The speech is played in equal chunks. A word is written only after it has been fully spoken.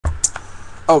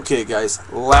Okay guys,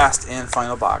 last and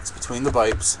final box. Between the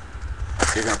Vipes,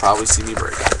 you're going to probably see me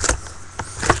break.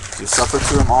 You suffered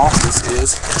through them all. This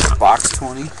is box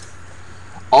 20.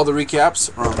 All the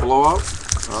recaps are on Blowout.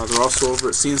 They're also over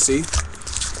at CNC.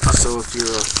 So if you're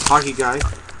a hockey guy,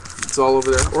 it's all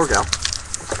over there. Or gal.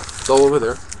 It's all over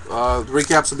there. The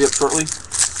recaps will be up shortly.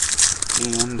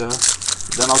 And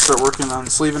then I'll start working on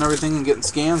sleeving everything and getting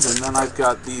scans. And then I've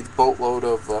got the boatload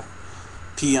of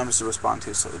PMs to respond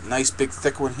to. So a nice big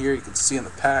thick one here you can see in the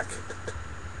pack.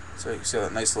 So you can see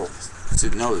that nice little, so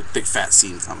you know, the big fat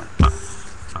seam coming.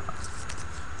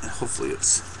 And hopefully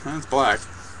it's black.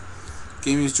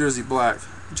 Game Used Jersey black.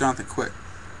 Jonathan Quick.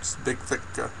 Just a big thick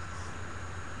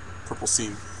purple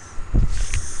seam.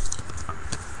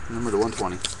 Number to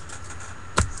 120.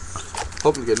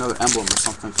 Hoping to get another emblem or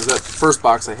something, because that first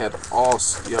box I had all,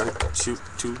 yeah, shoot,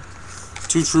 two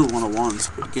true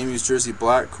 101s. But Game Used Jersey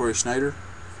black, Corey Schneider.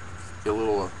 Get a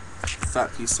little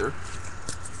fat piece there.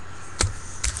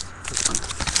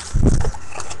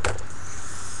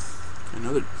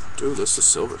 Another, dude, this is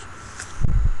silver.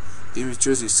 Game Used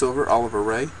Jersey silver, Oliver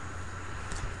Ray.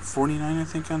 49, I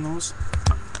think, on those.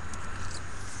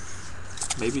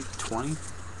 Maybe 20.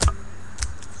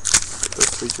 Those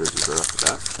 3 jerseys right off the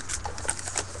bat.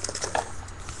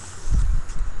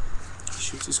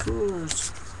 Shoots, he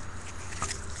scores.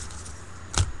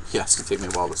 Yeah, it's going to take me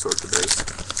a while to sort the base.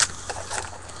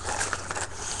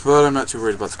 But I'm not too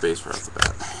worried about the base right off the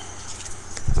bat.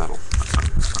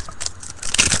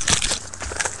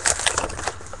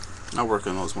 I'll work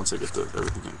on those once I get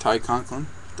everything in. Ty Conklin,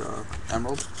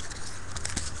 Emerald.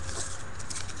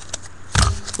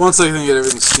 Once I can get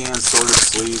everything scanned, sorted,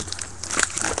 sleeved,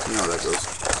 you know how that goes.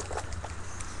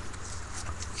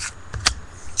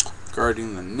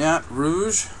 Guarding the Net,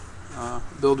 Rouge,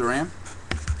 Bill Duran.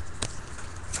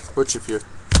 Which, if you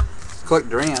collect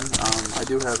Duran, I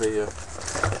do have a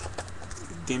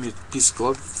Game Used piece of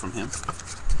glove from him.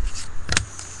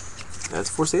 That's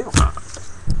for sale.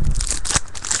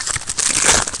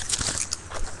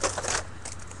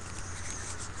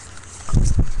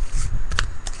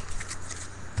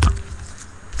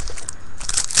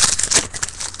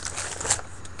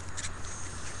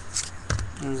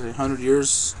 There's 100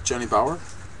 Years, Johnny Bower,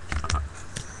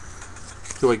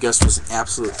 who I guess was an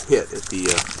absolute hit at the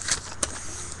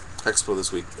Expo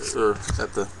this week, or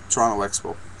at the Toronto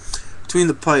Expo. Between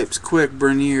the Pipes, Quick,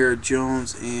 Bernier,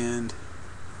 Jones, and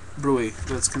Bruy.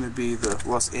 That's going to be the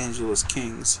Los Angeles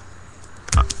Kings.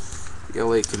 The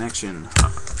LA Connection.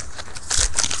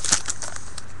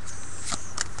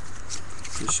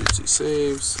 He shoots, he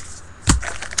saves.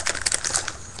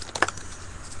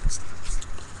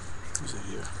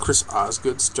 Chris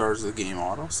Osgood, Stars of the Game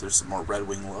auto. So there's some more Red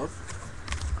Wing love.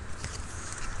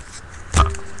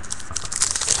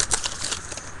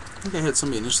 I think I had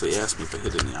somebody initially ask me if I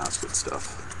hit any Osgood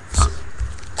stuff.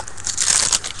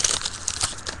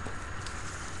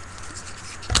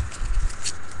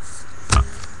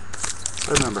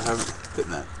 I remember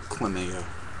hitting that Clemmy. I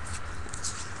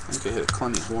think I hit a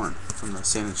Clemmy Horn from the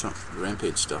San Antonio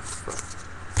Rampage stuff.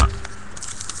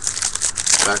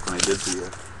 Back when I did the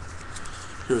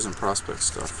Heroes and Prospects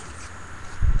stuff.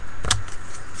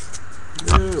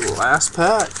 Ooh, last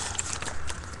pack.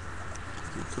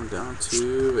 We'll come down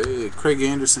to a Craig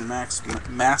Anderson Masked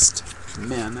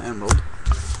Men Emerald.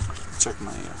 Check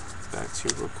my bags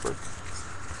here real quick.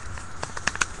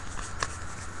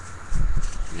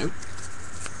 Nope.